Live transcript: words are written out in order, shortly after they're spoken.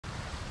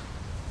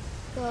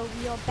So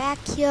we are back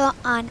here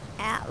on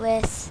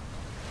Atlas.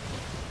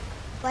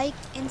 Like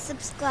and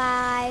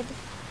subscribe.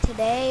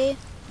 Today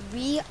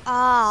we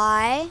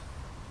are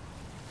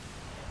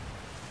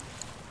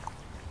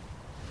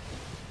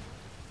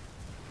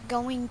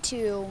going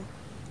to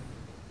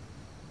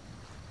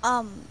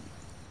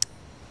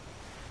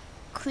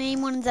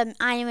claim one of the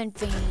iron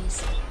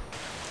thingies.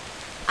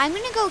 I'm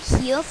gonna go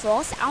here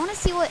first. I wanna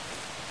see what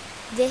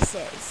this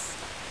is.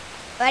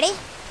 Ready?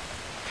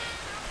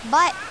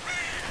 But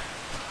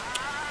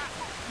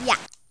yeah.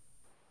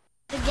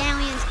 The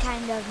galleon's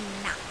kind of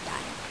not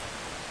done.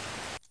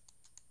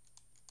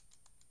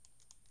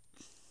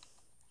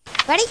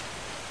 Ready?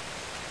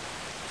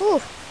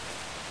 Whew.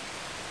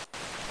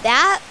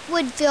 That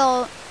would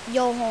fill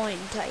your whole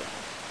entire.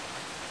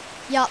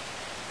 Yup.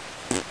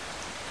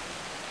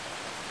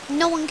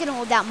 No one can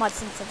hold that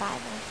much in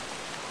survival.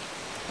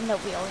 In the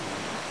real game.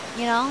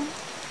 You know?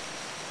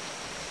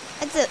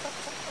 It's a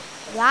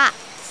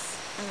lots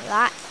and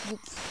lots. You'd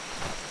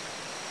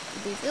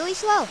be really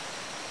slow.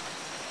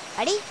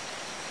 Ready?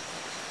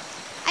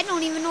 I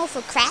don't even know if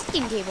a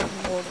crafting table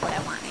can hold what I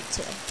want it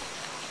to.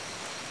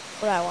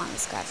 What I want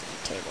this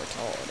crafting table to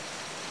hold.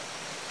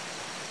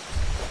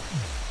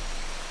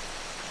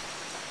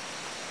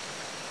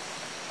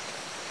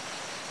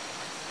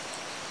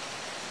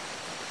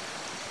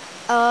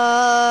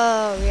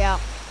 Oh, yeah.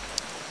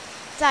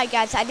 Sorry,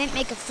 guys, I didn't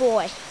make a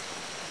 4.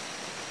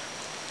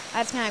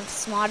 That's kind of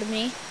smart of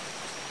me.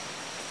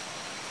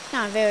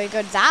 Not a very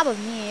good job of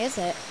me, is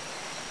it?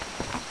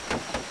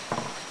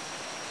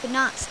 Could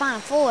not spawn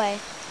a 4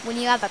 when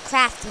you have a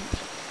crafting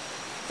table.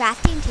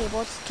 Crafting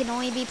tables can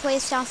only be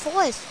placed on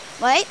 4s,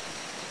 right?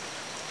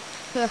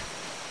 Huh.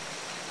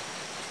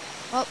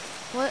 Oh,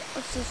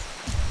 what's this?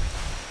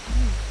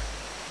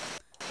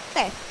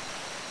 Okay.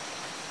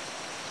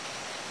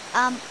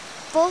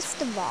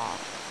 First of all,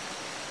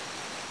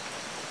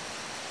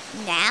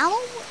 now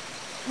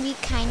we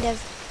kind of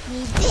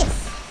need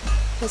this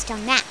placed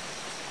on that.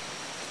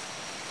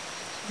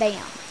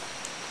 Bam.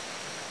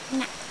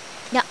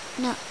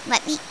 No,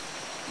 let me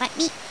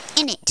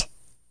in it.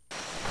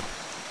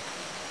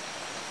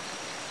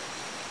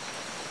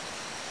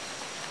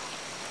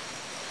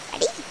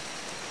 Ready?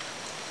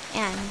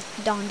 And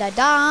dun da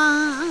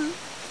da.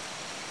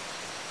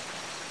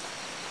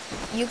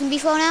 You can be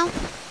thrown out.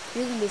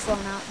 You can be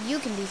thrown out. You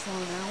can be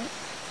thrown out.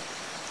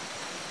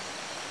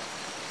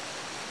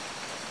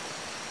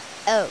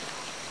 Oh.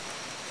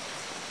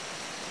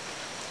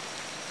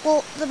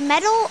 Well, the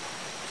metal.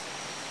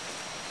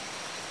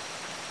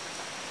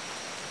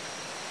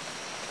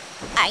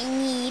 I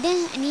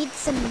need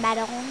some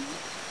metal.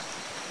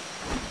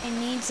 I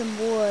need some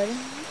wood.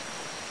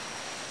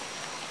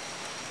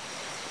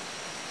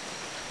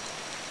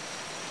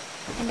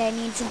 And I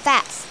need some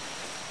fats.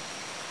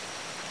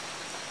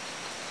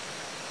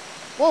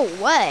 Whoa,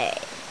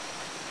 what?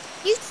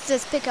 Used to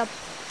just pick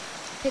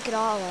it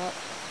all up.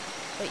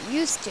 It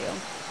used to.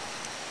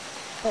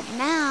 But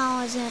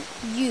now isn't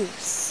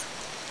use.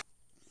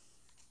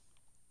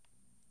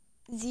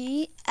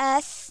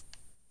 ZSI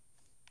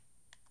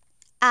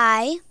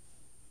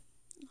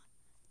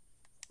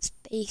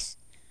space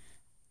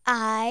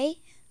I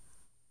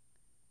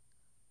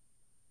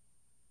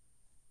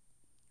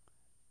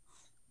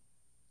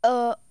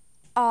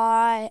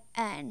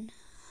RN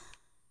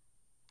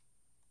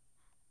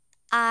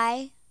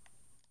IRN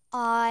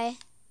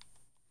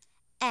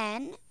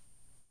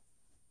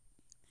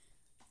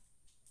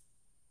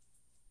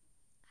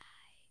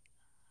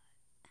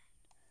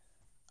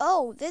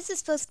Oh, this is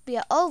supposed to be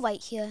an O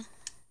right here.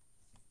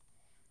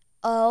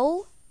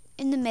 O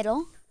in the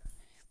middle.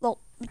 Well,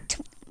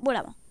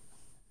 whatever.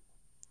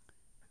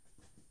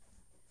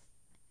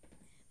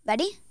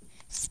 Ready?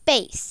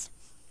 Space.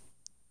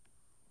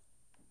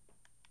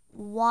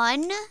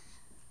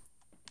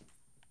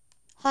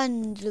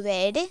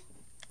 100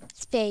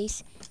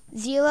 space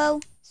 0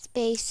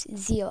 space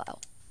 0.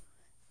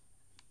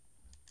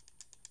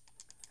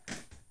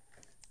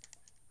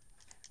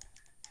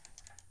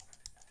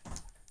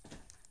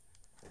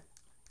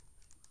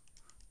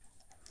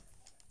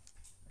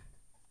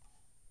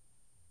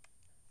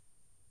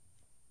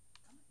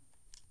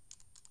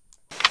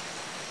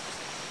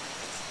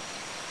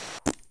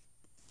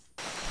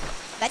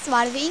 That's a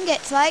lot of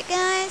ingots, right,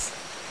 guys?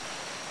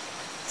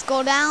 Let's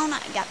go down. I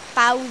got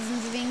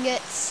thousands of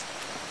ingots.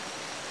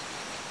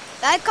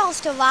 That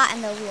cost a lot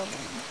in the real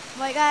game,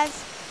 right, guys?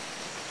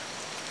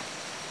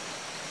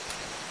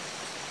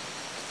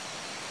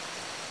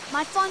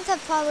 My friends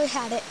have probably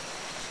had it.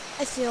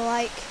 I feel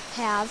like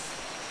have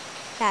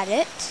had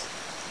it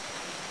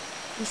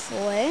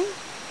before.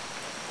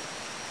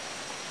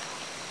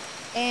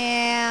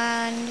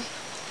 And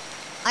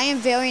I am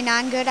very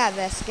not good at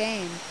this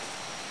game.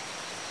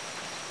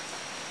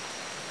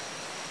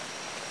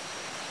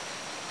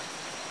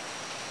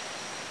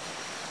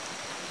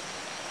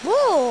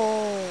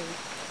 Whoa!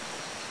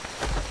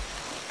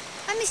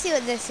 Let me see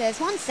what this is.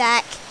 One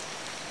sec.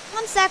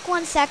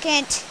 One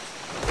second.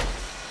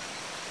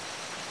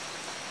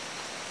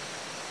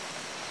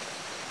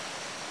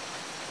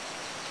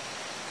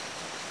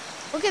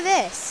 Look at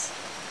this.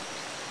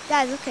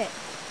 Guys, look at.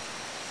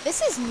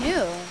 This is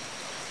new.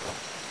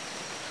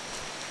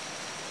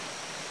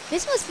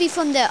 This must be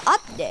from the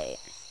update.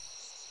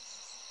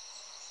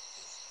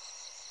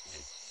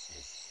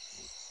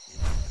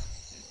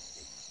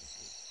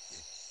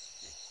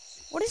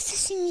 What is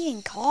this thing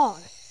even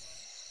called?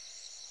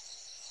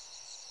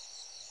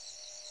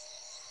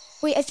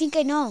 Wait, I think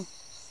I know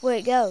where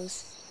it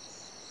goes.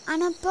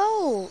 On a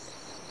boat.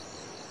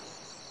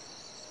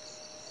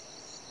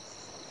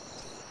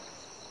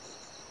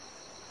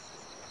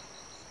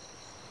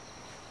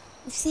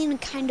 I've seen a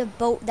kind of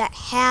boat that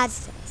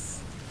has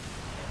this.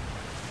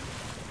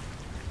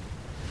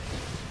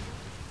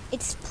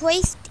 It's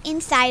placed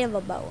inside of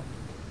a boat.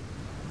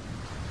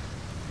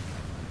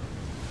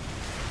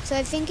 So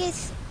I think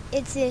it's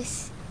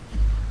this,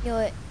 you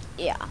know,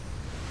 yeah.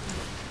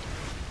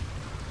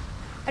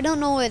 I don't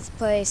know where it's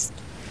placed,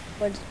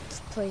 what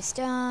it's placed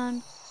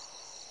on,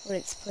 what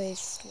it's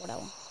placed,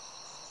 whatever.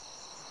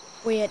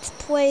 Where it's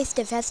placed,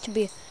 if it has to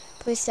be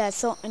placed at a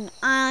certain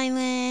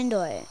island,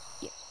 or,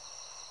 yeah.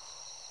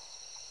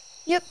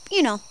 Yep,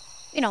 you know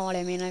what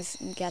I mean,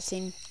 I'm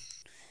guessing.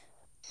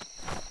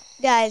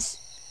 Guys,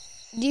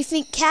 do you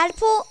think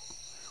catapult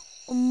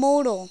or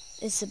mortar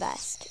is the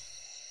best?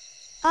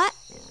 Alright,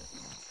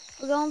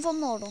 we're going for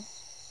mortar.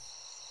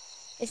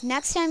 If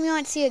next time you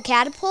want to see a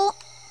catapult,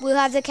 we'll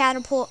have the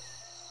catapult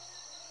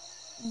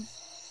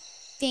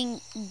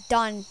thing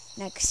done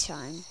next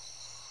time.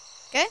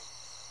 Okay?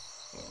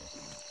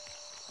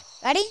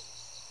 Ready?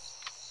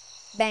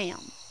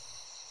 Bam.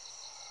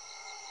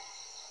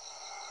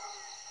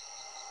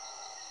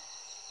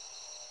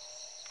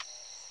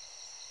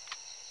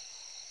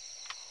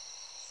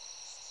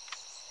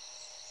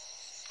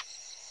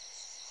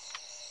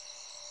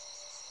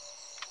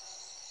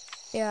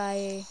 Yeah,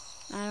 I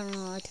don't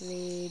know how to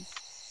read.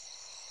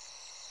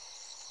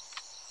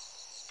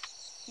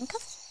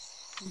 Handcuffs?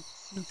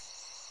 No.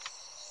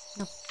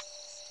 No.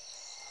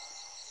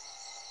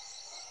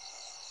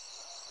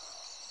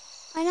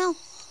 I know.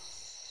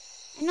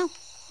 No.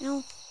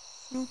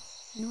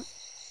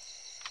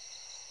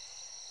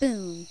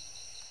 Boom.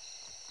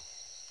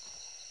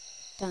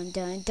 Dun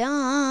dun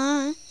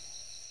dun.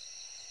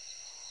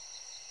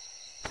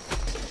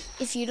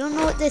 If you don't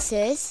know what this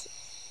is,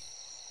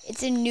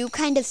 it's a new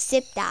kind of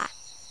sip dock.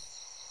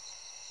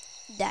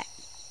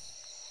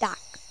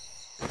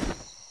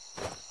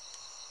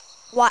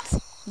 What's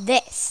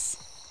this?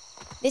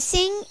 This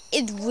thing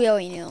is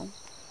really new.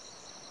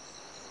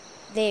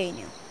 Very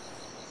new.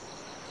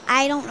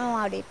 I don't know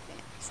how to explain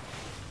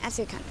it. That's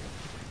it kind of.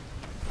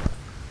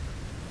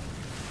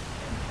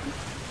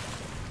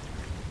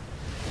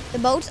 The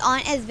boats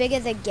aren't as big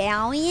as a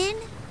galleon,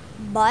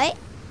 but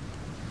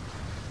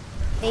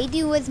they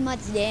do as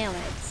much damage.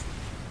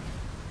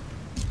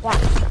 Watch.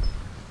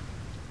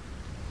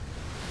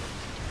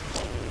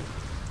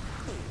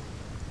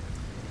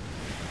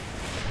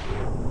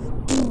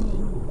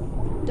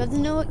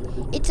 Doesn't know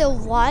it's a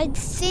large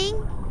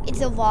thing.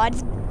 It's a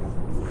large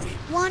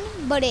one,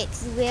 but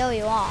it's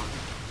really long.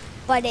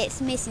 But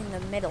it's missing the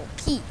middle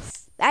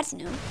piece. That's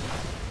new.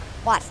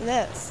 Watch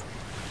this.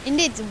 And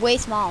it's way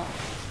smaller.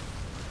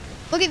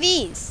 Look at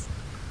these.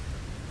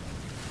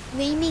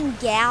 Flaming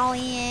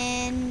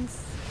galleons.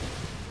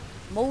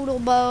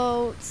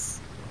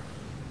 Motorboats.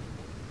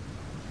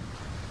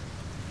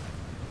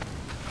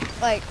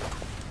 Like,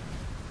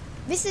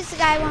 this is the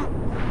guy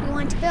we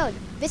want to build.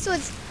 This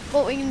was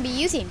what we're going to be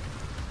using.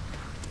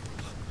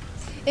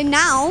 And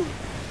now,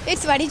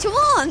 it's ready to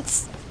launch.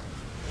 Isn't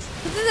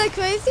that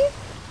crazy?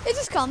 It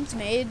just comes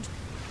made.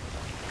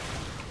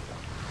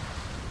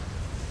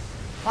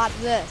 Watch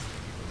this.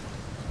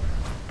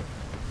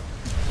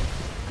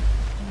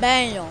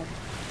 Bam.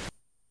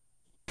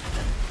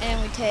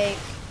 And we take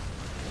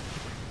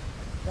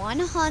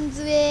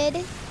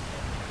 100.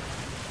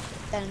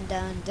 Dun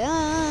dun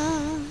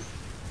dun.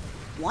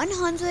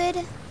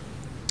 100.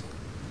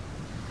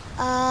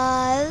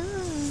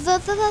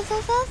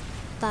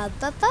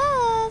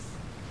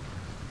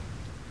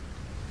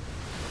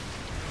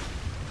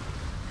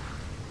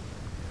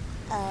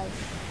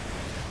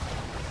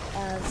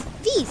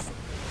 Of these.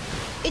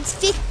 It's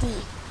 50.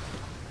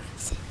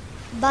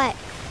 But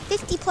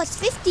 50 plus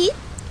 50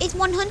 is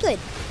 100.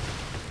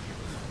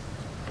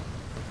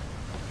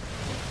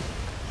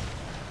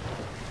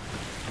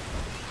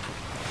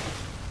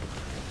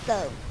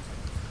 So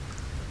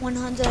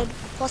 100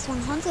 plus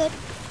 100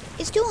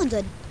 is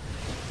 200.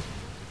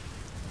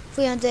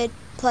 300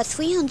 plus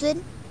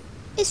 300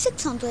 is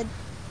 600.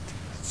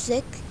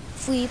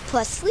 3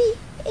 plus 3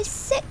 is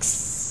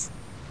 6.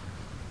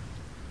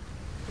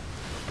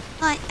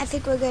 Alright, I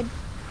think we're good.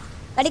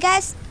 Ready,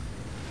 guys?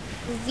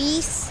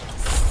 V6.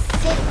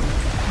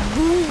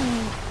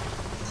 Boom.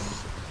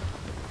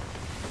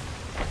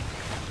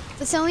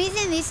 For some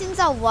reason, these things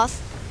are rough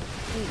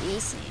with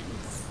these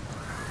things.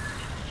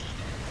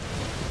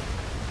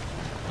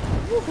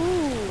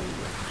 Woohoo.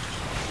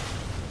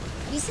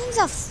 These things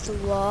are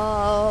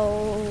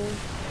slow,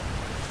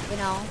 you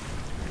know.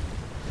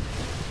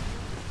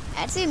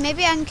 Actually,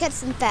 maybe I can catch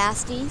some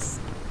fasties.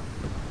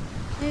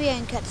 Maybe I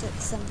can catch it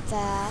some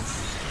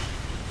fast.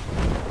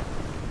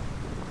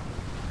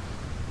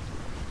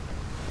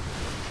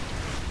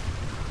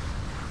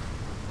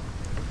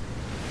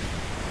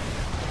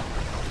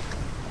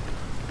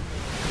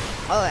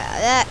 Oh yeah,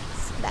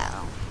 that's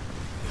battle.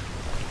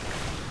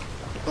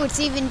 Oh, it's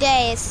even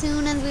day as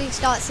soon as we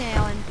start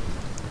sailing.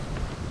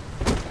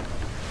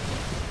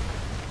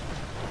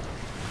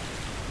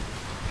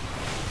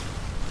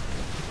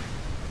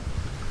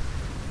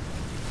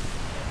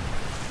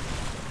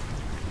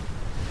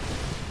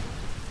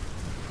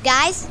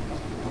 Guys?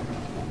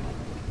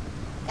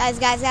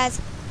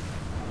 Guys.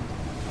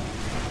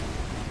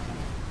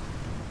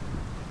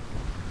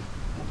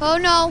 Oh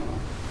no.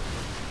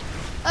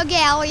 A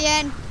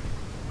galleon.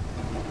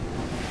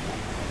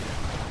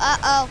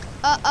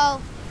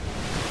 Uh-oh.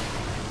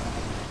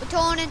 We're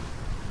turning.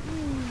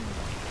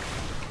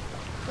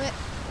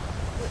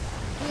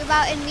 We're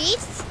about in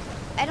reefs?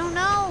 I don't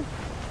know.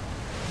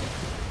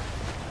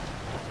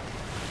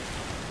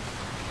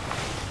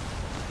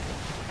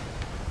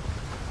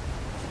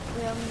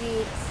 We're on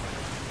reefs.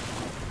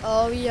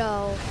 Oh,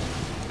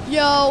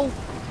 yo.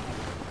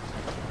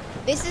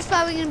 This is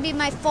probably gonna be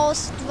my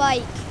first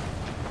strike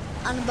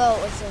on a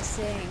boat with this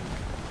thing.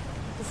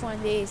 With one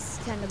of these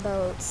kind of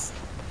boats.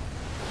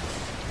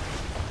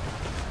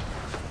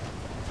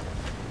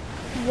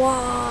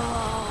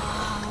 Wow.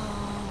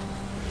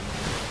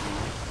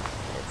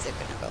 Is it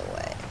gonna go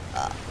way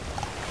up?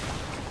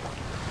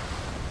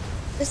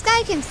 This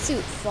guy can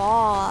shoot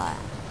far.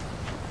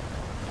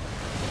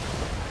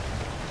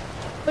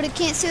 But it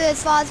can't shoot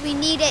as far as we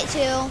need it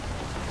to.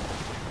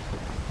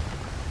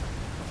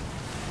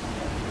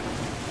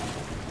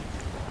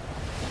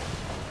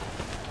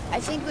 I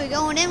think we're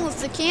going in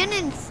with the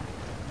cannons.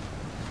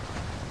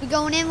 We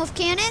going in with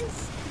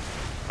cannons?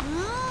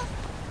 Huh?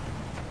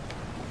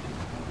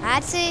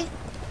 I'd say.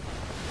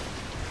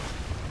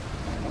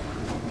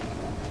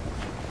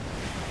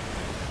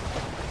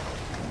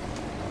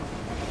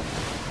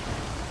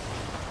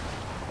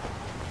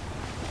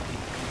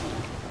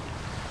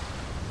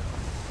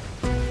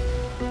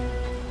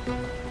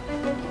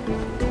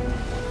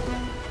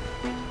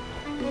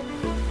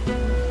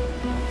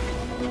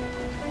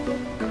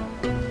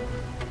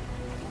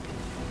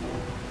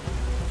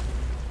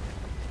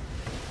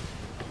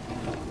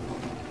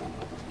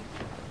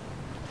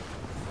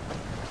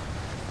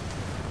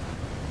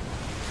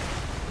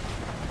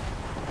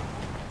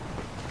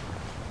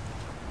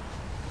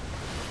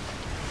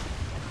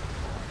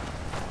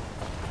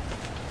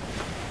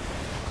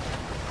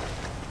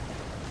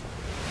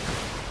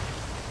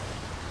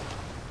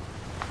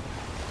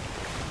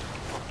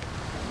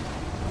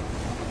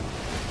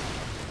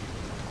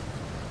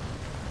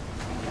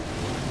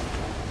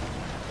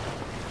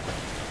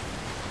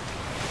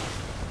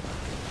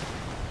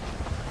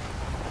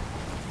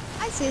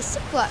 I see a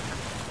shipwreck.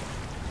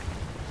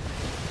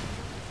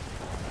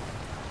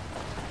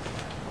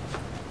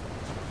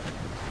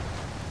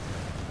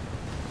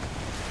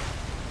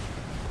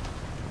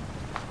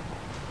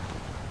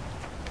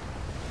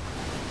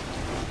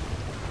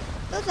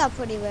 Those are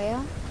pretty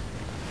rare.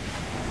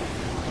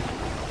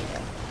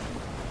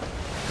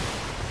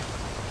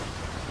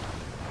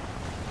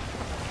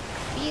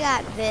 We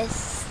got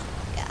this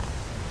guy.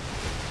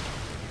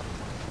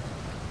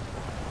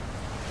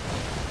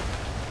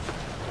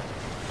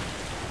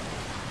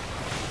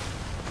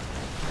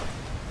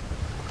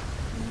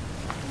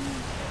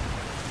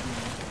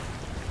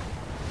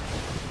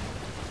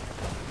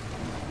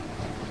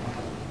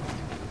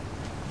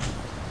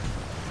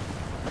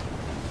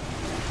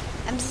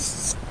 I'm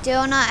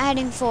still not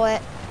heading for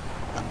it.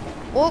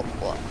 Whoa.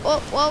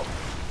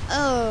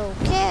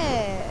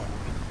 Okay.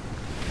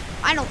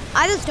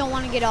 I just don't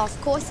want to get off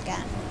course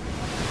again.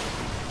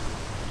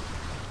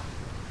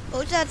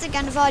 Oh, that's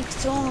again if I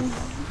turn.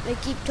 They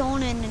keep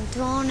turning and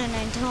turning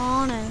and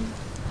turning.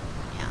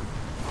 Yeah.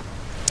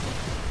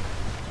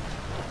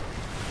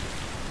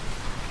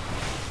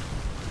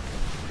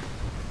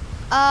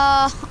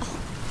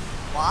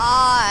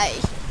 Why?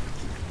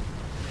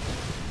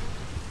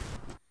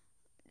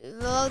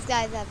 Those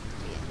guys have to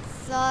be in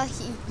the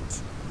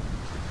heat.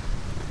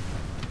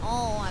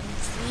 Oh, I'm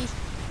see.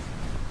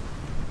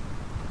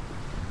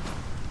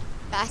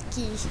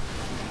 Backy.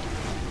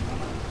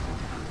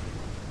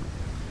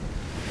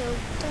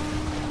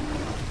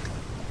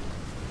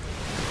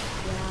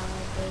 Yeah,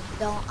 they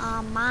don't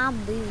on my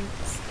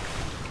boots.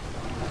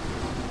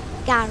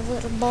 Got a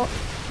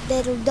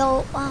little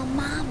dough on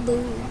my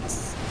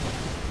boots.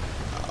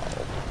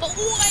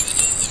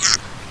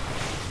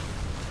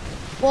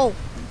 Oh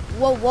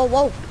boy!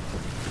 Whoa.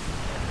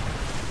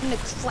 I'm gonna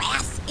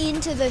crash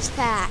into this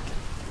pack.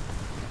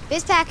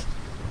 This pack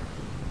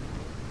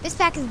is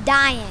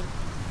dying.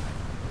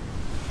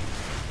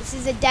 This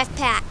is a death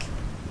pack.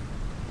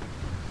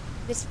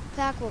 This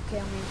pack will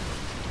kill me.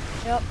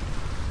 Yep.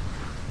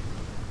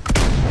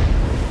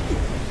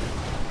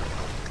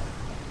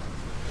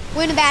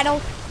 Win a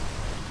battle.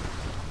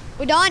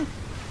 We're done.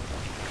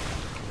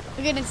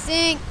 We're gonna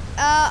sink.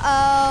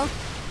 Uh-oh.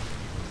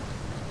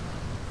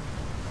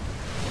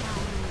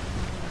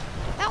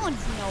 That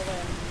one's know what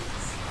it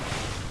means.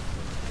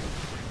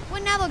 We're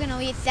never gonna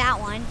reach that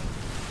one.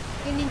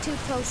 Getting too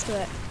close to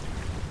it.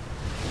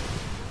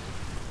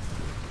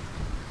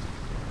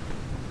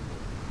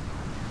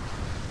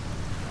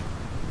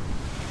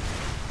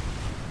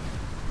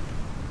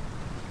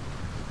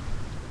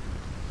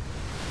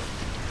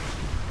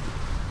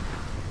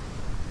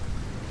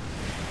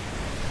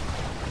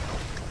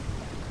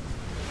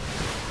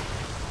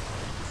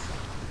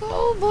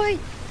 Oh boy!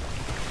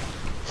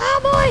 Oh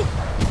boy!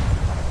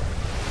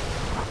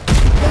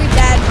 We're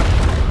dead.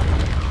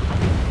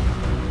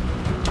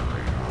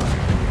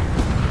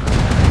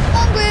 Come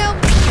on, Will.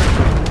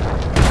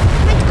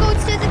 Let's go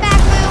to the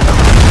back, Will.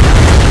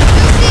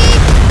 Lucy!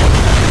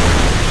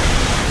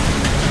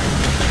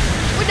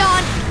 We're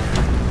done.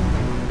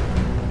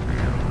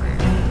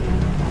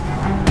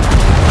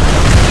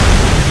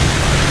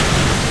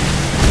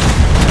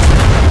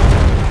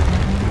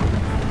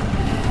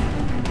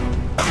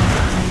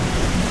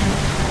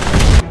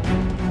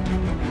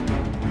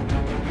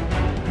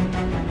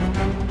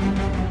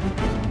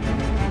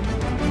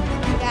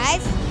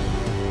 Guys,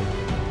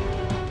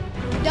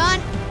 we're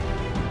done.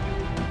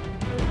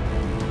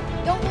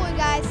 Don't worry,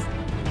 guys.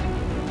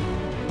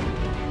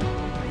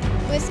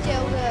 We're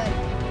still good.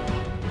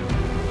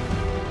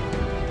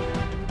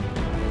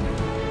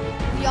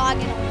 We are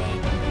gonna win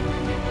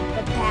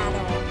the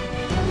battle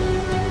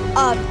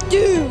of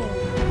doom.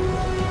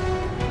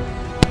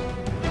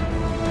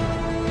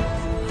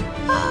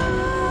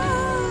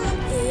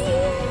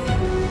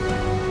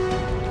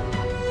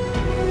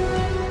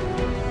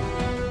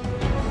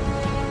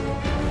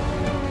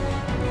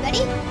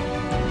 Ready?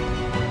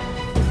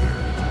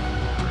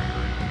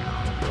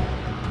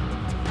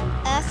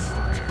 F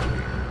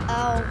O.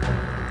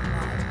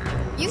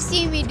 You've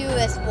seen me do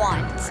this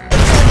once. It's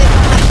so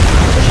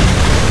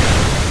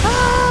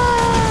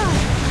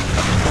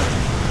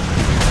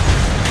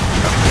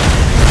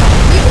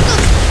you can go.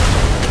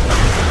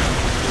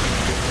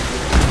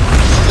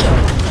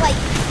 Like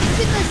you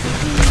can go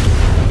see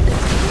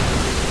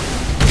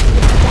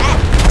that.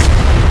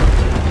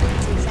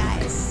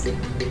 Guys,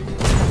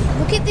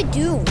 look at the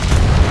doom.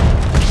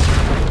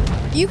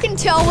 You can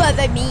tell what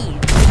they mean.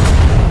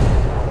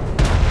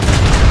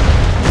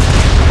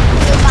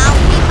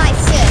 Surrounding my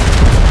ship,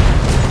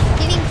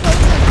 getting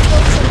closer and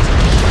closer to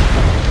me,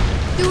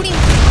 shooting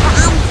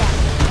bombs at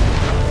me.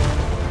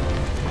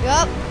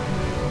 Yup.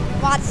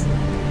 Watch.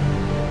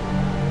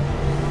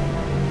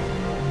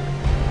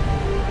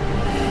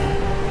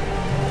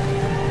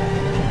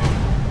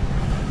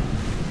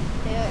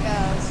 There it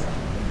goes.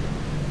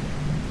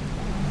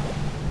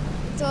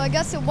 So I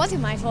guess it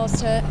wasn't my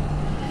first hit.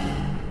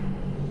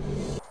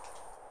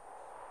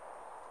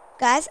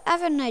 Guys, I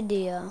have an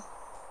idea.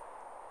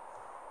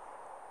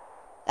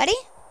 Ready?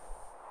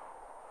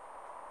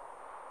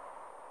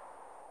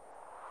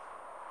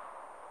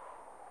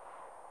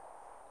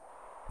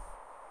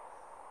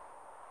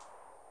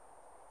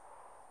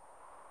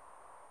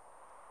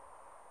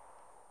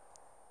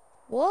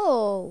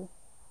 Whoa.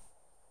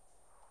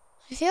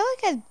 I feel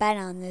like I've been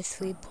on this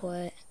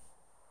report.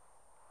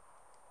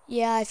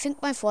 Yeah, I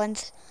think my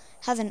friends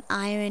have an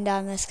island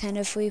on this kind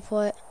of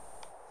report.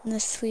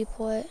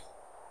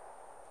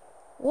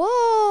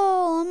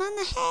 Whoa, I'm on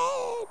the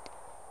head.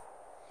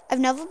 I've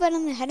never been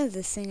on the head of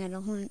this thing, I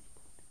don't think.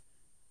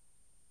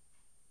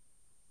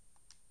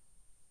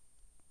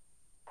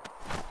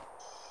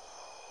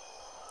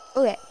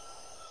 Okay.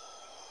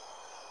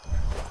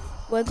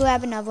 We'll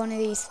grab another one of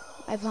these.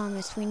 I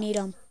promise, we need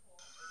them.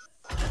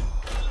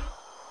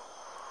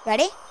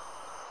 Ready?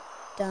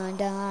 Dun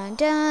dun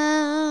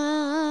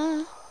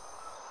dun.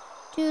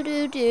 Do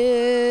do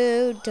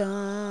do.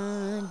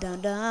 Dun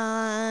dun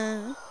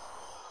dun.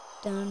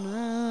 Dun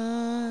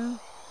dun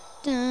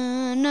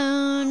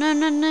dun dun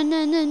dun dun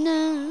dun dun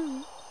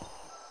dun.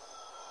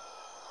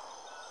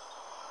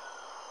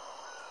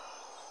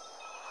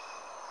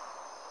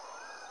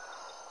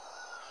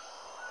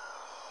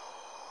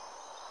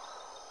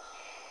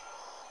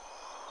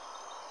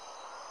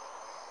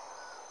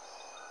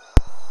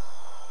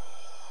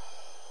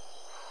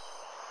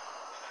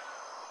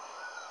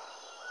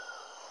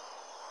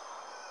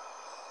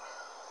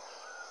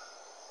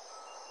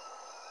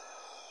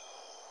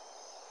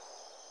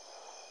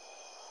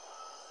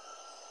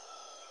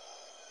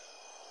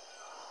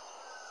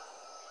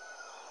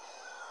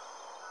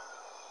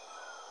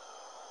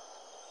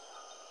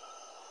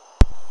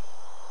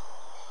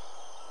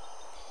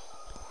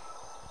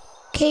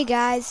 Okay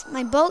guys,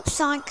 my boat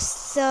sunk,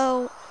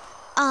 so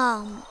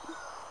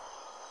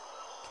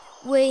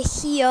we're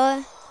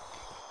here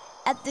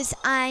at this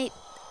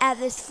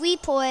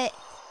freeport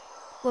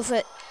with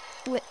it.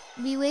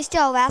 We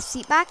wasted our last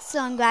seat back, so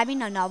I'm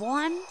grabbing another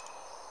one.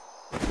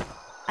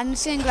 I'm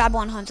just gonna grab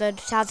 100.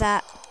 How's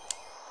that?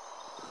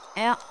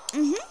 Yeah.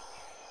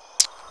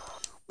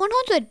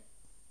 100.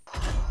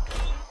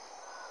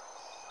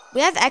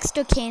 We have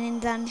extra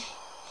cannons on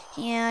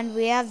hand.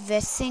 We have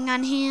this thing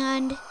on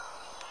hand.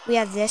 We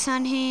have this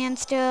on hand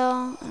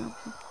still.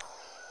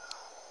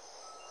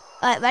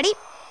 Alright, ready?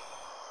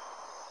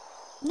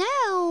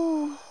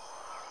 No.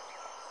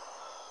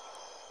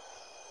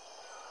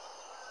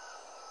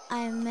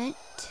 I meant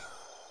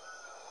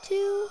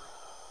to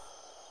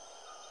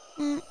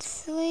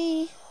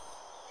actually.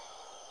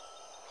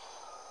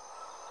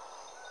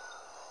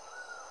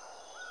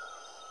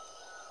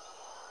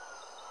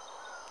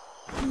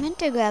 I meant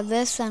to grab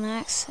this on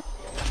accident,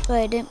 but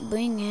I didn't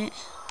bring it.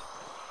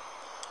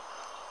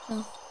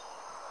 So,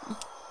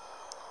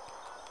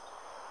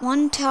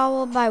 one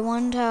towel by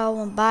one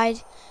towel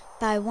by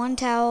one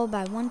towel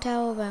by one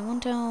towel by one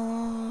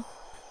towel.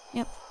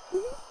 Yep.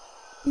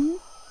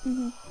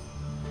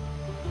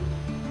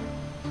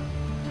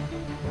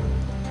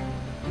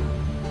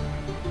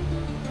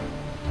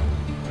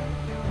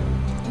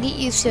 Get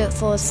used to it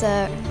for a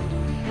sec.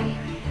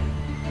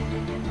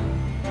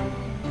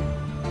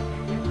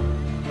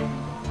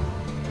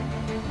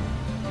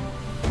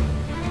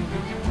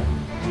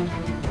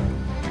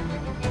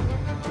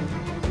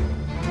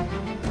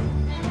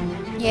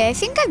 Yeah, I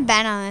think I've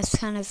been on this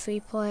kind of free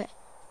port.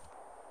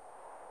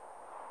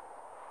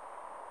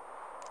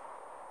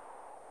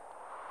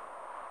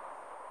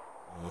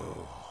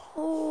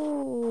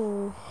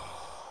 Oh.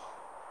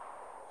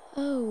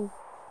 Oh.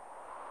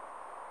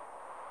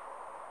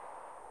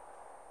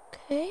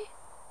 Okay.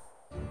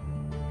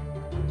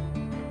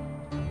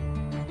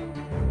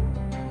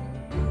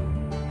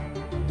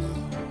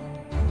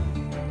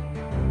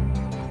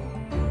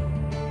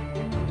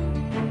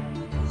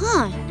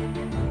 Huh.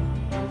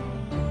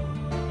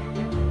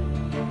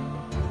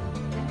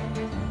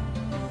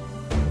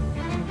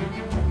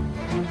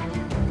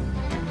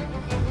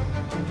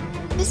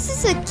 This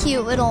is a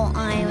cute little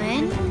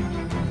island.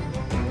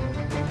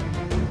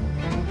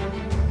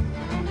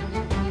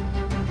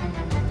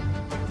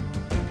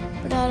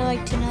 But I'd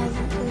like to know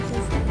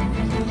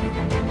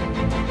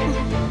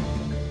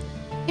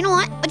You know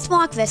what? Let's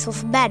mark this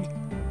with a bed.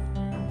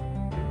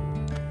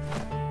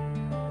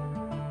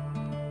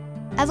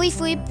 Every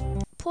free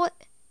port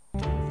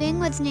thing,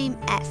 let's name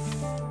F.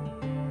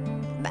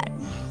 Bed.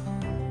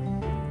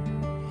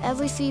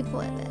 Every free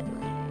port bed.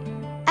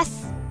 F.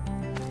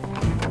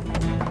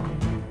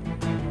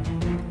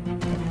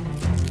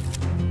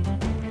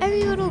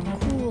 Every little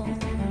cool.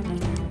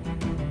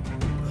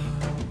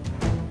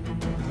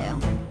 Yeah.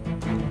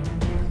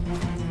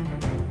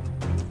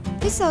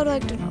 This I'd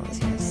like to know is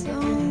here. So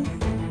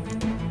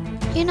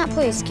cannot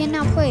place,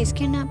 cannot place,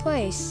 cannot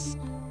place.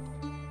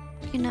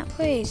 Cannot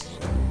place.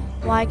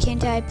 Why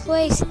can't I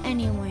place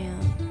anywhere?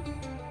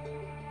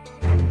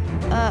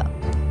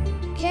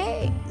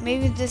 Okay.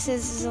 Maybe this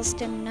is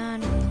just a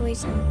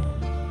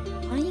non-placement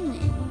island.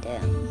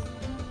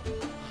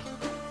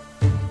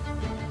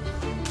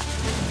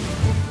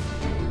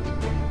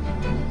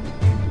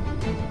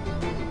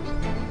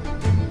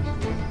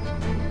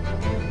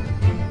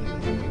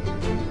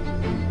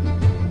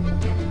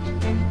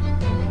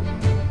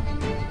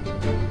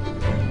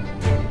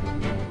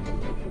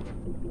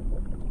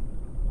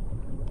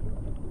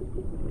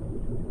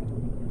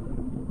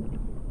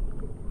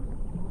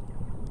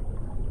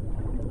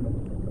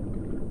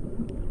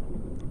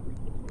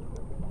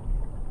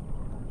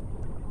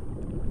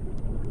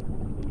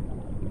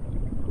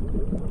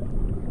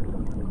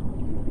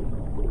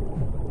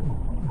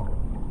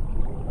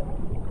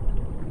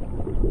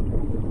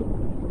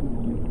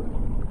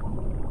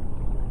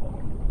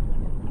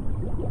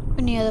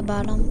 Near the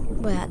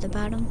bottom. We're at the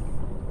bottom.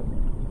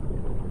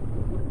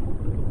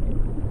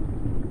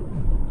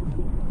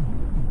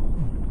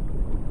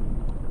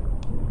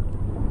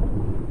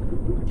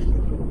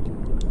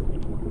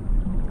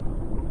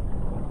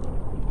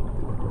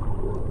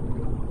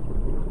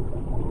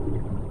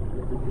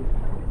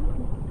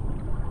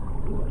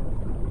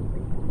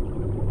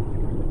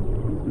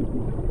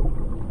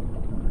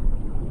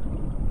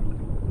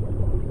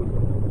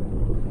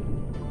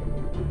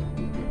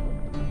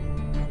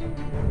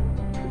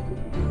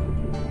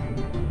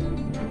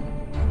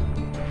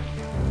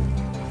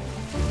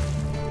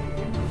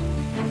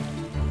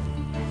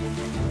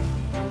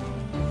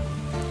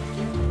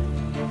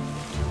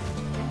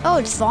 Oh,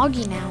 it's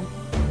foggy now.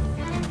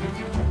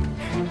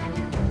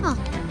 Huh.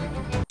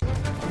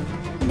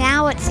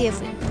 Now let's see if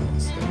we can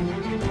place.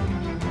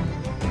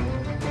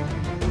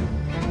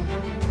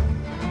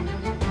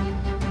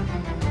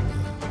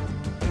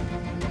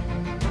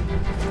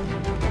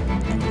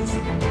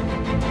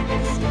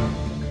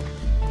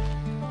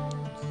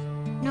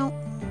 Nope.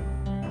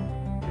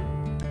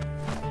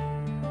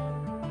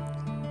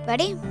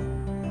 Ready?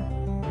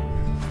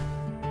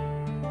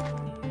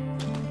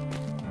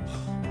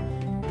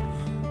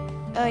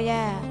 Oh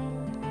yeah.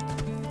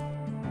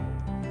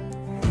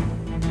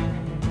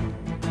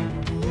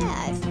 Yeah,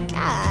 I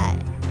forgot.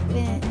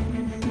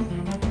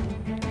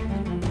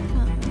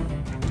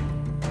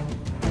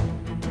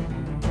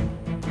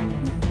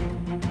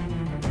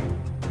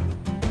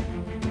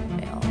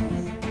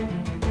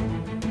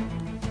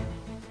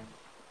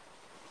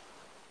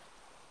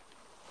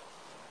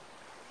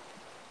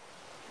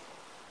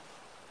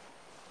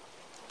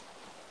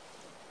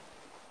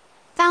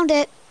 Found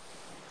it.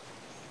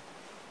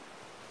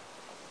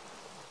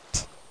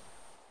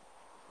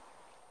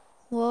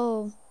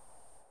 Whoa.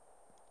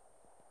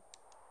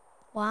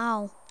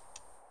 Wow.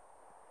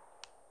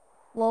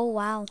 Whoa,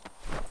 wow.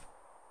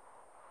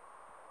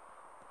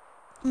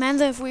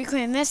 Imagine if we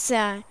could miss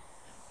that.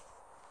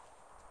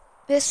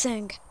 This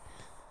thing.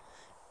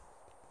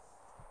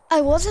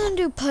 I wasn't gonna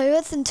do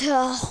pirates until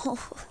I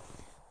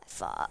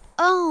thought,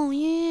 oh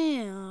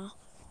yeah.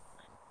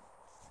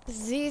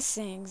 These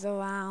things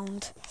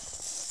around.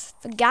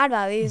 Forgot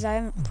about these, I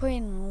haven't put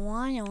in a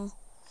while.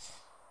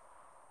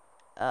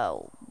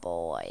 Oh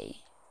boy.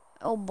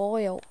 Oh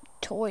boy, oh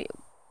toy.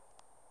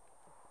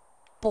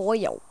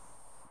 Boy, oh.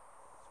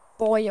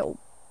 Boy, oh.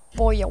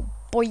 Boy, oh.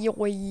 Boy,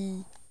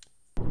 oh.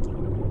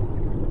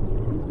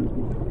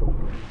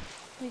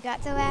 We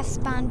got the raft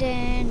spawned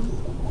in.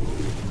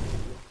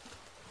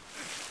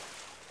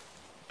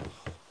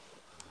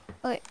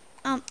 Wait,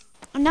 I'm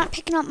not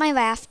picking up my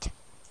raft.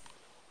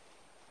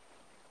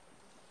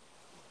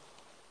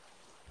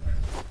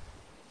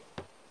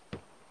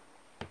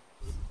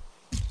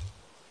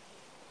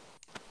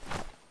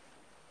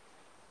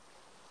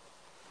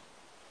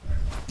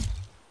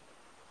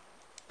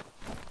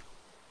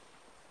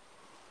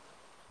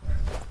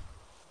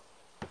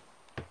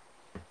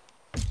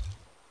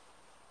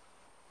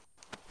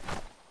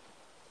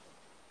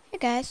 Hey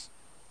guys.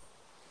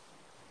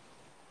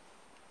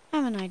 I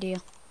have an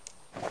idea.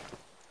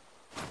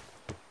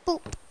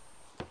 Boop.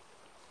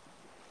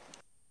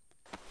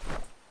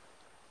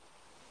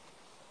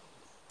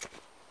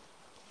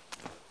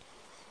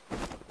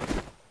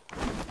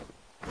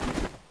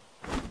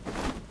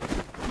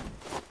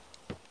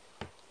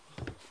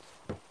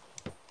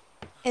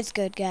 It's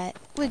good, guys.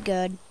 We're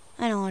good.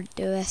 I know how to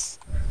do this.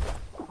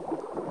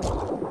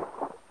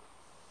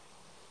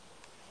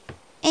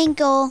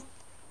 Ankle.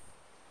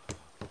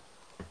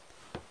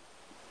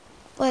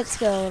 Let's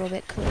go a little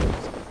bit cruise.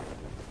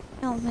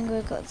 I don't think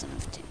we're close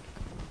enough to.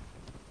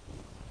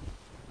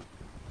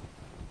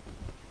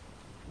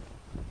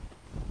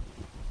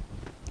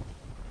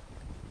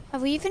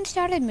 Have we even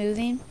started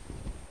moving?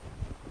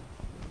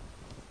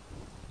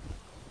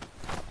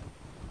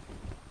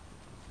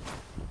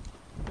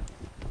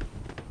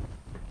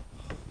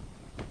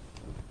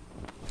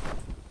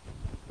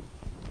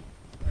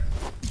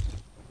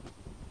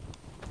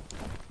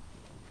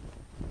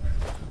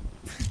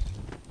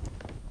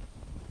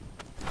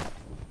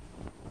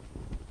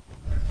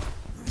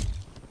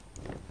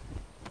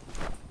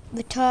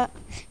 The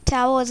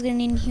tower is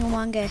getting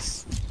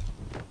humongous.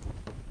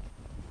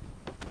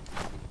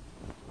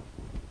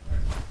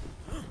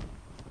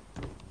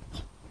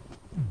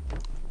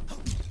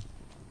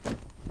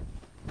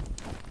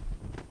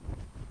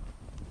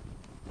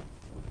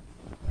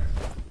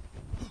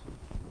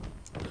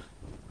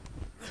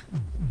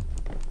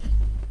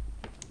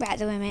 We're at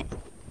the limit.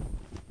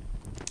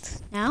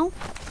 Now,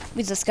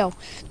 we just go.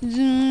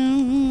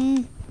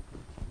 Zoom.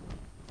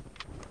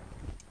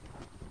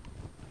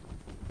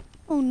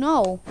 Oh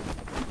no.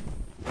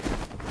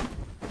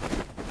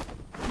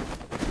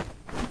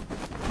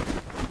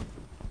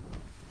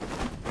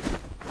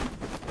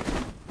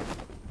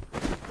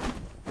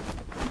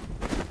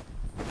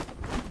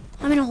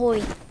 I'm in a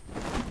hurry.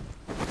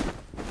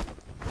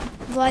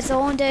 Otherwise, I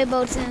won't do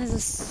boats in the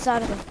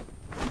saddle.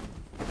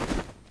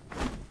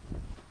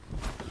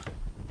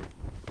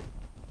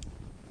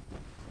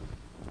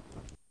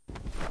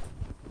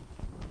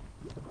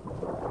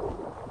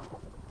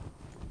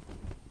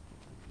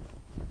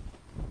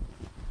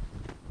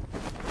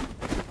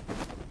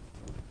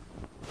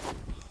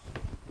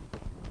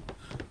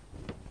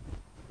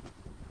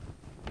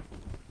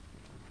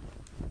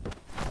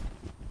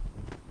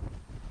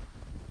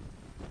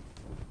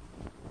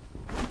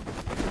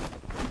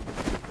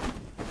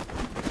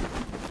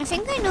 I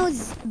think I know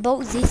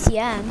boat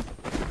ZCM.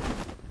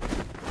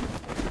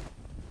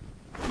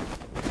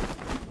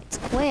 It's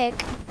quick,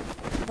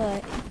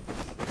 but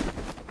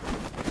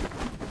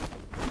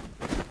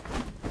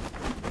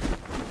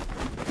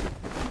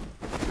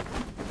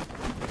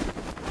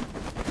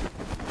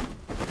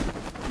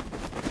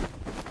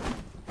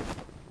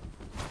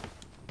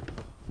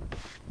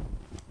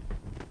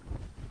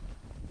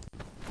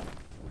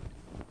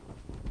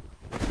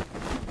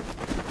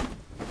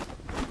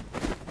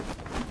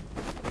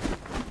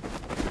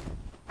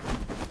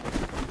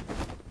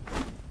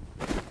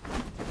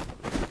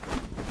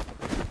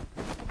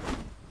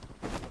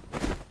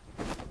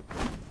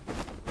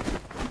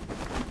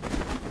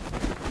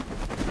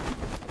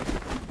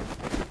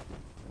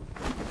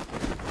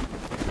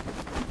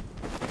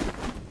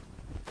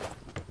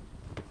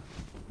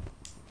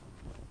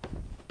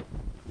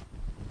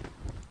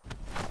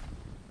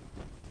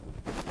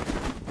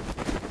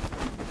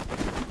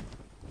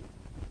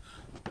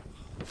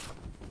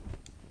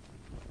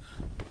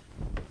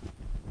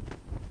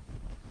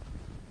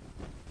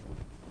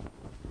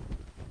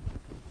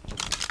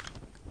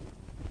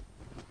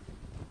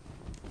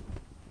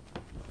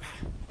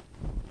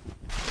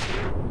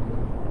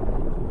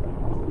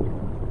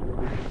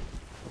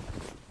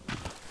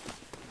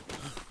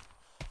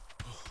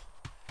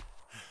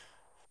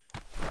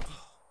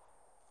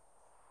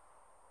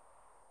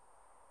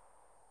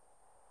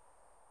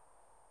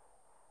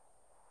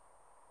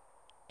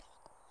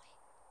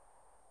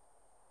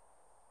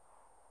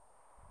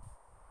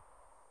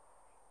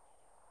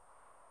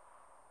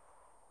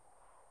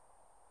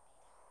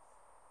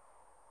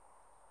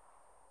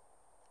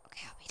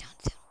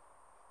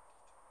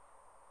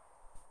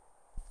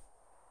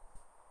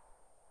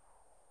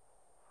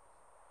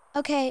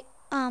Okay,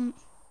 I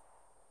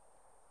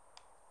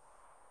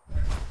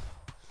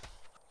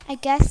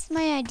guess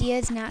my idea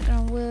is not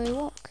gonna really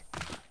work.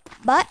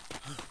 But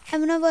I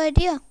have another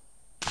idea.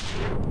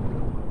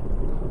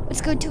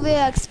 Let's go to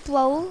the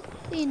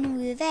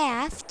exploding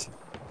raft.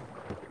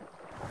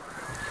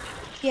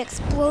 The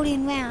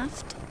exploding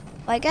raft.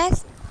 Well, I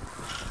guess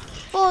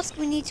first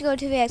we need to go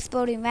to the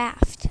exploding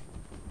raft.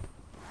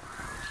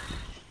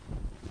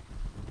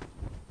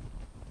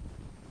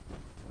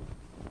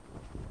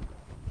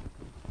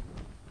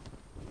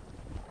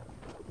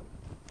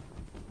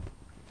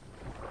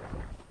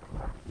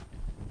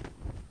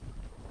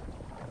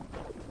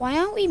 Why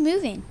aren't we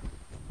moving?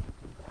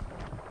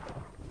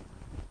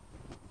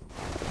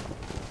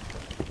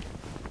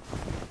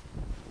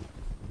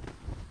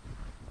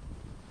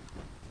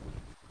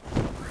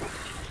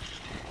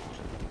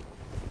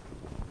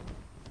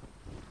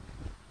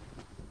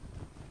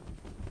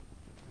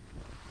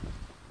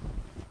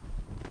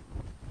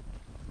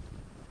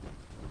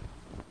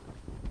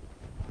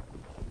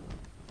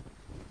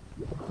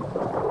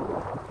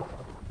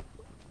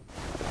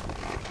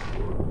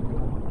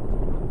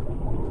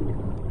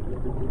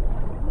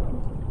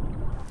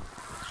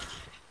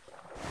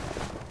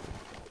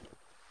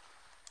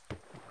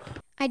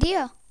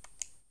 Idea.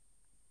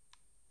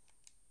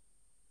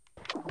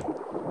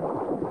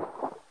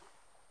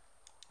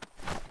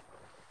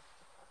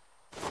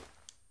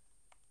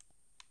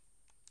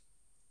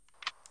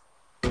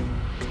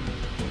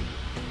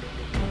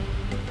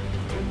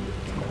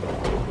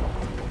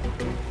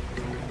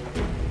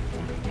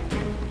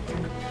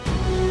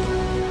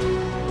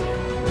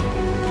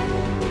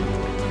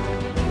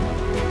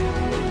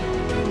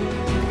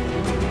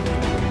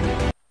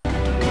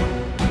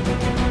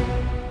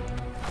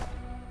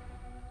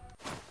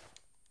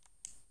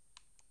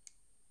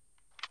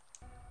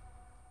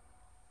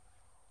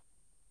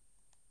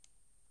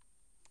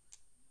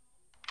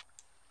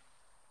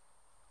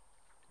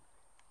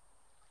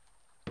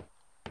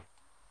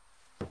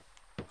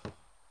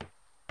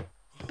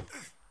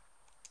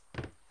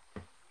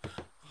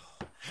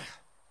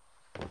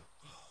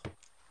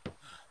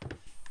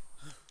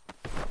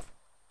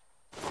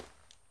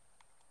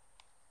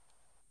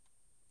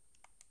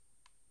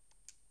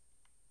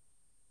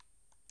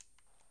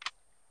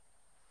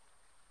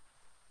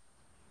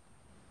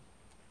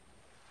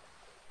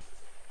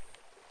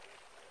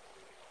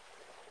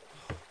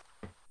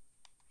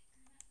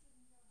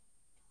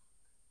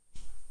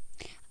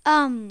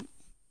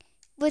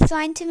 We're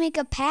trying to make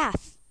a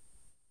path.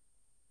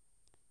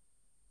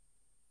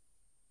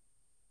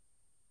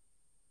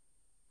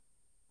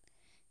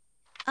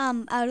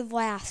 Out of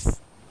glass.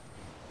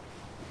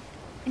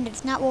 And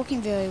it's not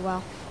working very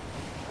well.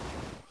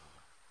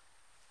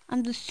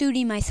 I'm just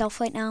shooting myself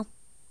right now.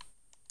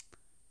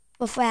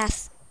 With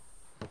glass.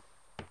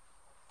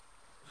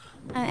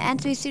 I'm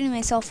actually shooting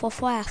myself with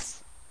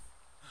glass.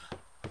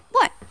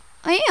 What?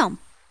 I am.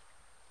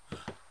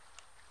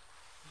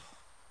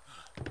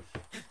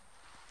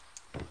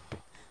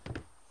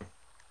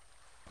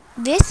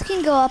 This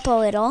can go up a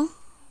little.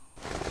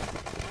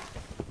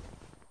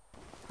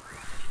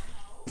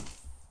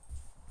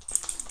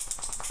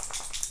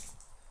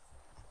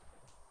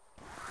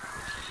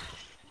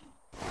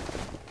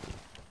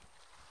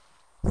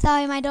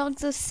 Sorry, my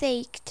dogs are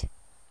saked.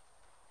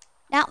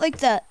 Not like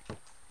the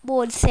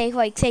word sake,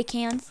 like shake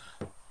hands.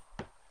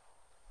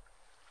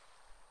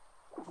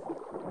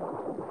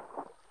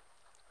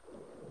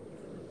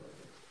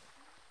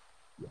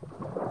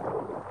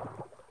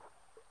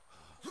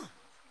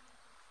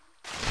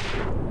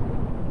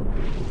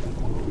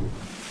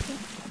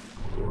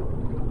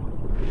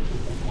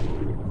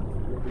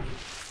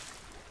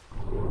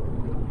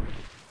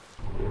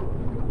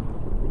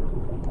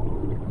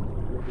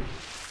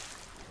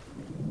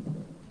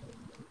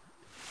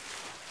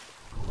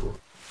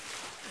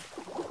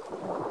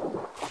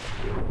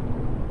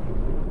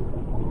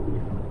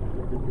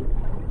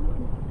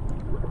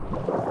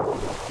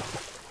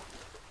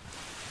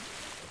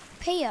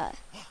 Pia.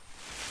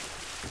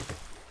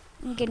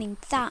 I'm getting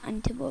that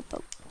onto a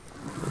boat.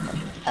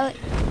 Oh.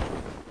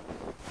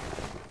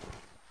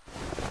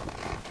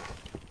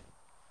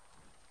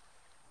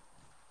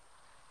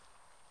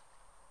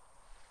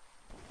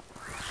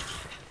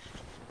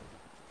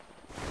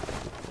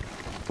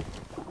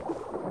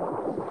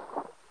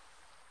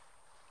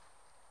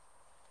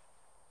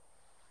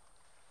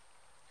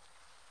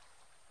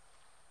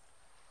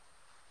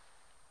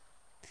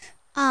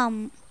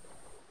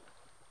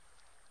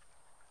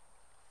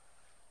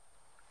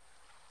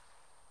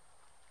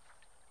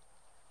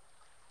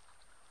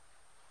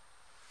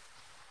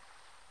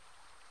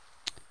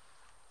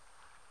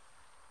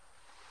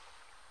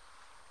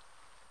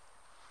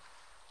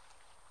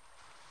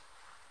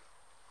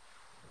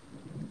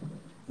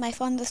 My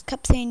phone just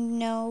kept saying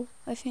no,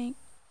 I think.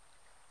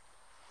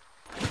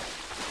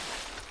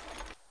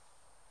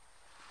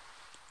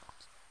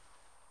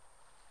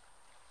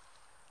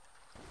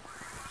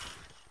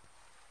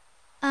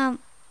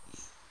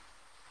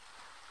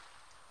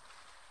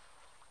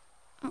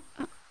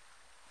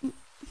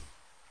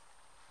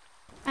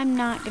 I'm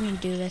not gonna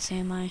do this,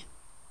 am I?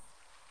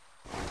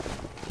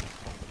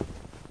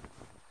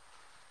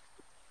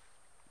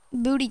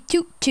 Booty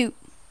toot toot.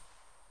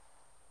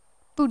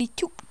 Booty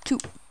toot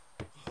toot.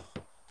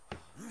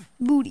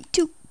 Booty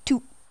toot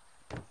toot.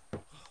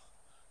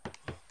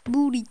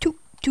 Booty toot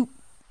toot.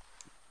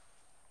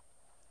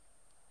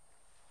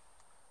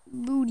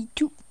 Booty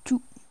toot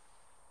toot.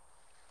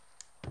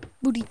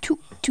 Booty toot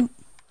toot.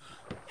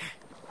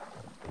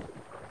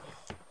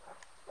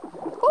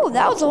 Oh,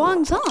 that was a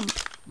long jump.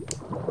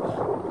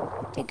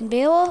 Taking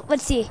bail.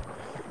 Let's see.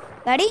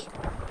 Ready?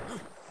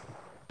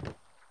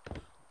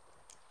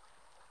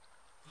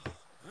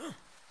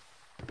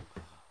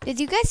 Did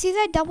you guys see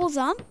that double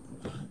jump?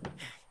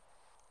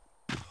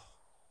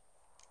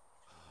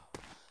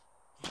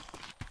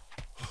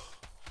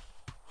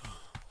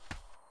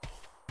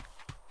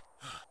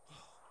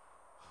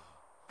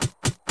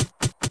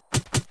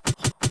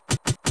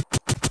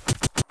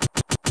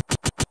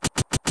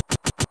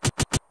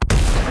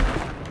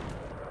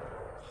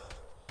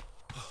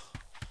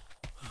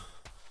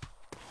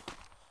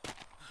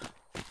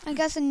 I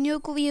guess a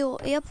nuclear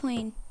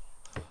airplane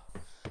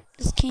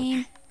just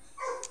came.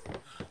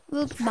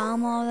 We'll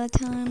bomb all the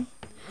time.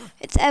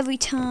 It's every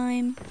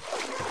time.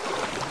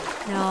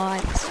 No,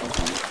 I just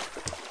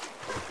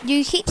don't.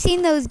 You keep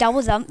seeing those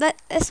double jumps that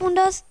this one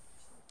does?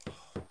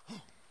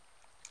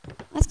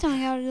 Last time I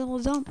got a double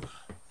jump.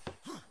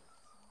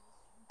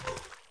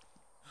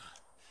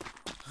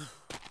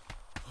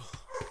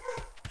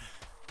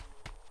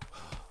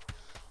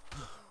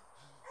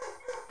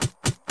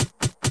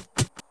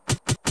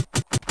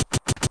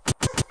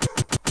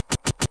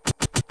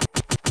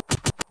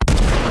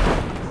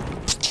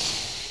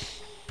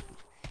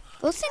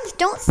 Those things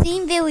don't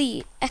seem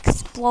very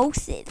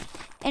explosive,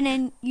 and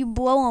then you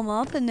blow them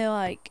up, and they're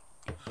like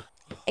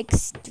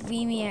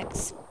extremely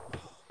explosive.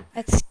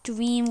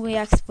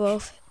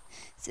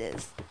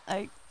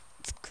 Like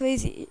it's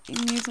crazy. You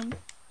can use them.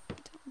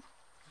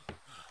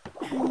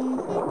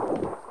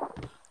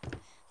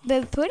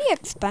 They're pretty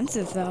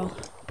expensive though.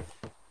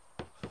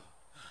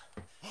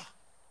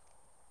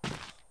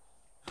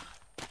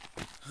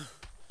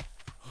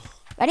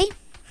 Ready?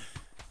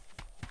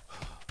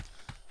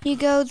 Here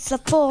goes the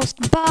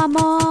first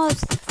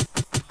bombers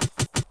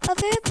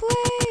of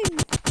airplane.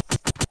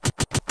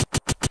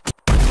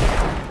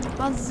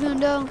 How's this gonna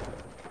do?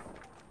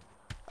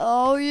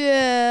 Oh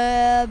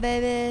yeah,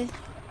 baby.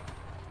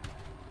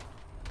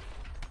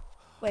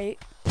 Wait.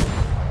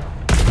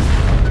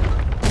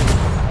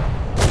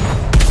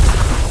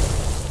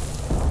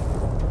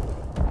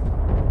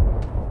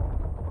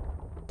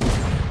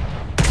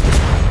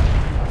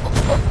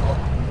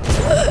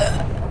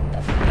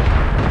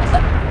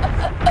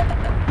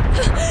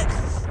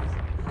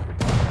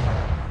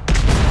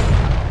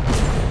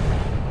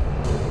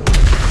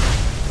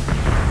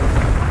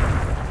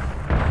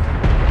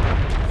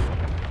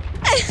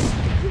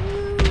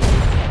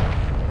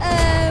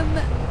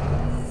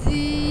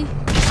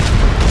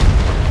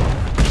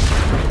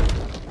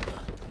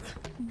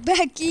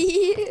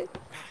 Becky.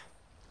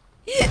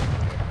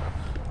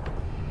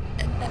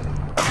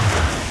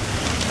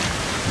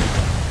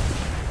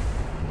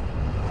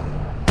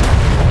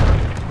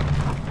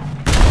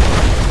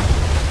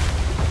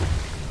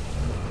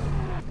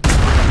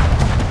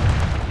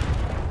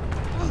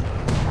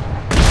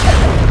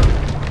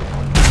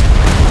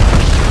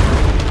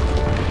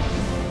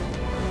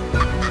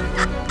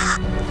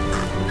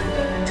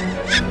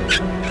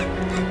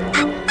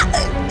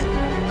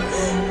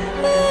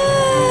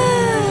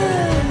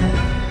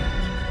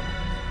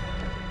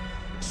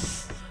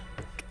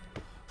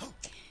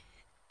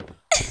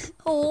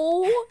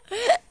 Oh,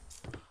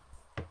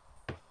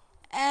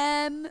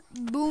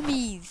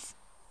 boomies.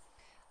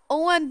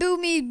 Oh,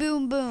 boomies,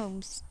 boom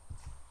booms.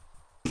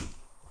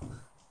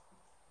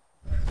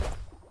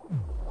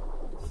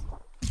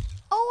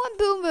 Oh,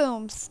 boom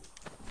booms.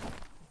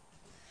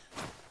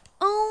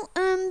 Oh,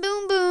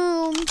 boom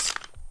booms.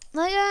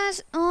 Like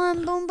us. Oh,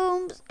 boom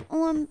booms.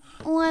 Oh,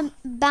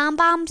 bam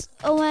bombs.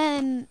 Oh,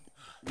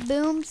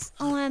 booms.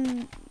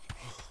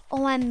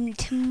 Oh,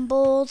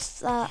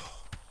 timbles.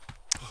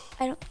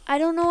 I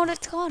don't know what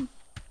it's called.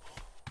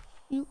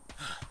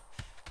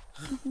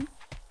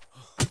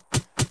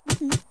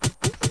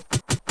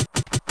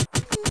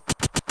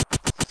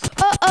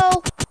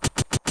 Uh-oh.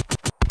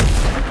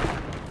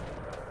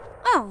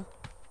 Oh.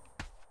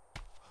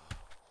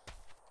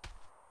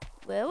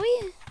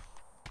 Really?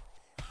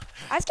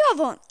 I still have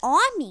an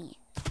army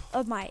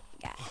of my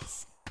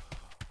guys.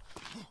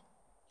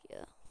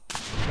 Yeah.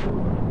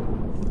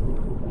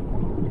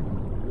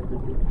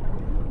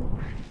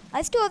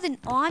 I still have an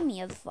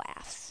army of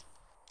laughs.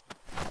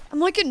 I'm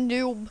like a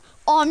noob.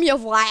 Army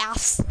of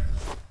laughs.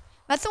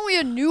 That's only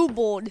a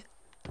newborn.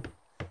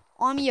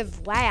 Army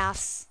of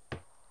laughs.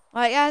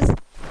 Alright, guys?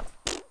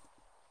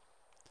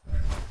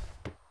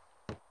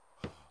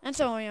 That's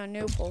only a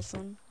new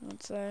person,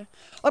 let's say.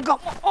 I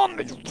got my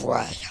army of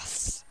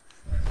laughs.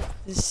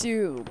 It's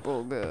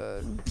super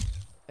good.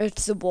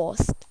 It's the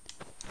worst.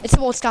 It's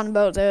the worst kind of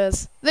boat there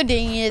is. The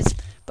ding is,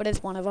 but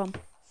it's one of them.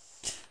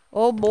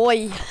 Oh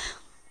boy.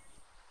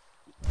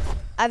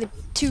 I have a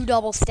 2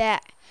 double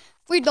stack.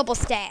 3 double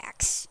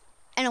stacks.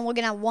 And I'm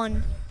looking at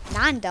 1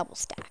 non-double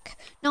stack.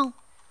 No,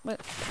 wait,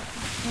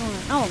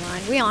 no, never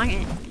mind. We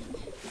aren't.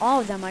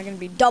 All of them are gonna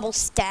be double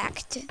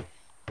stacked.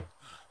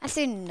 I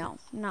say no,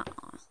 not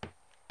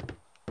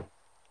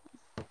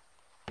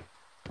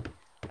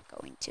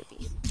going to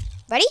be.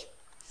 Ready?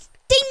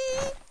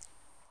 Ding!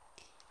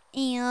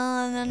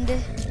 And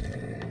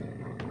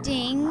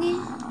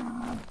ding.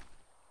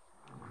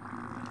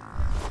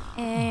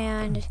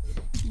 And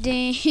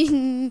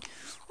ding.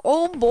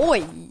 Oh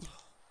boy.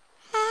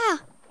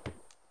 Ah.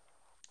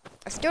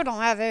 I still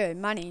don't have any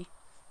money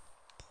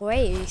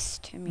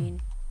placed, I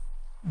mean.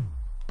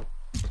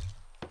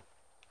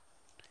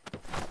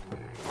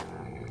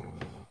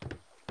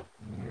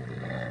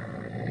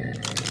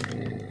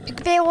 Pick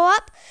the barrel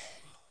up.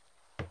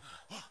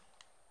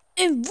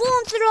 And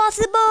launch it off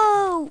the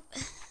boat.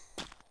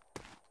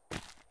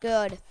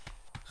 Good.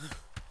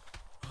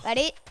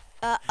 Ready?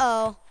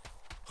 Uh-oh.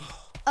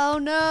 Oh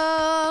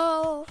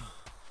no.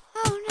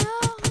 Oh no.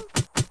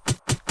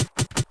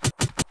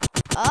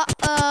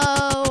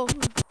 Uh-oh.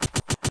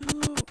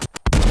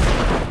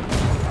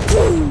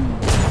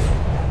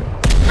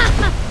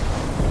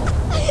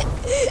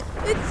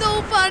 It's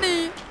so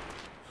funny.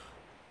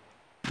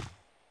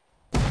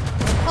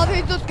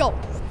 Okay, let's go.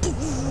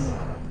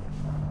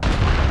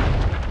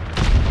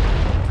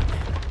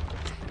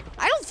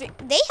 I don't think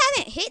they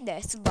haven't hit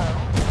this boat.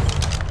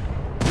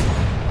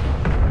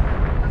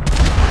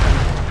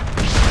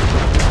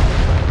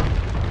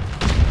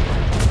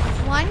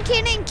 One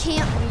cannon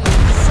can't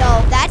leave, so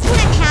that's what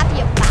I'm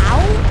happy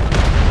about.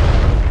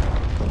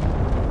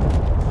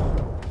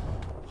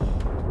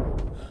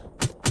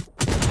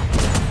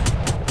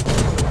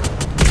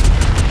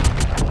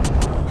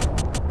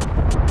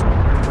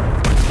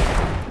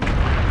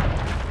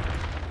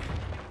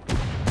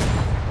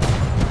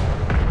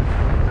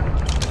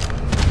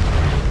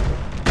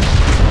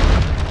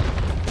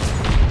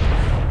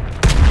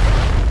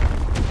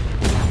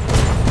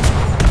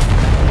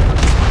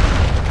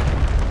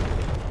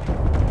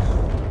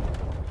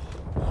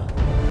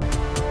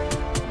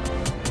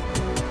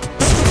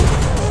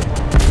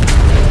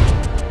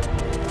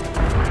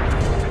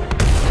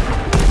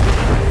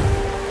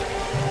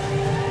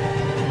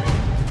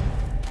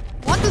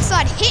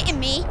 Started hitting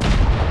me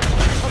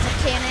with a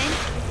cannon.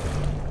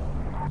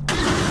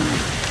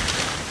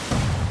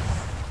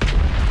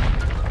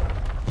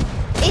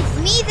 It's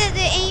me that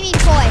they're aiming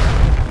for.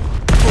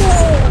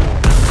 Oh.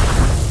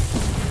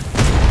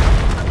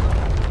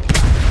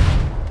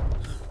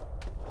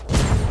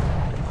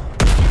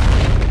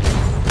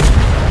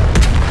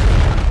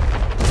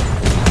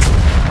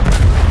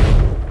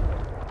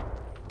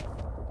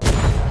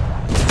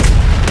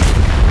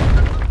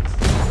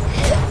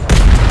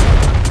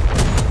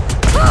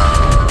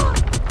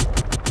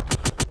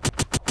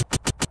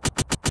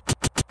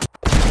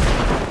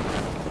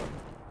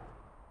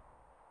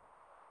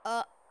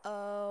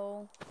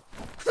 Uh-oh.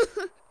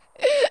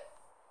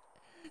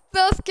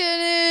 Just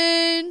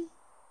kidding.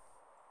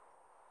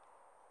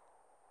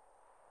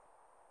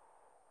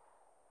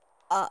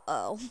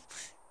 Uh-oh.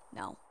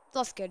 No,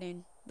 just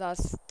kidding.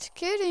 Just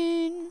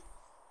kidding.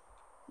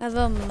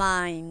 Never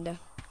mind.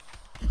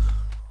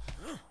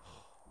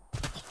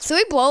 Should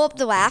we blow up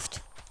the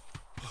raft?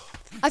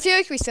 I feel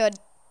like we should.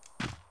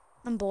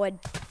 I'm bored.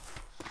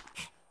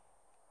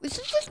 We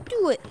should just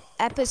do an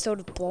episode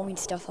of blowing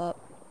stuff up.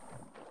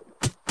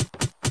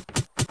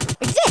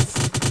 Like this.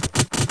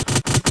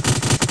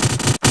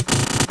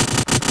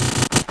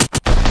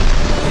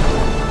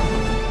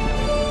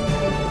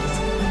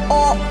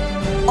 Oh.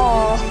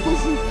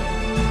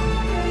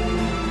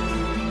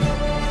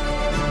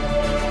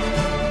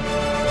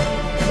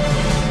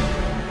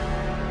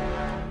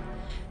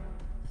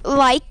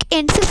 Like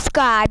and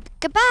subscribe.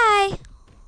 Goodbye.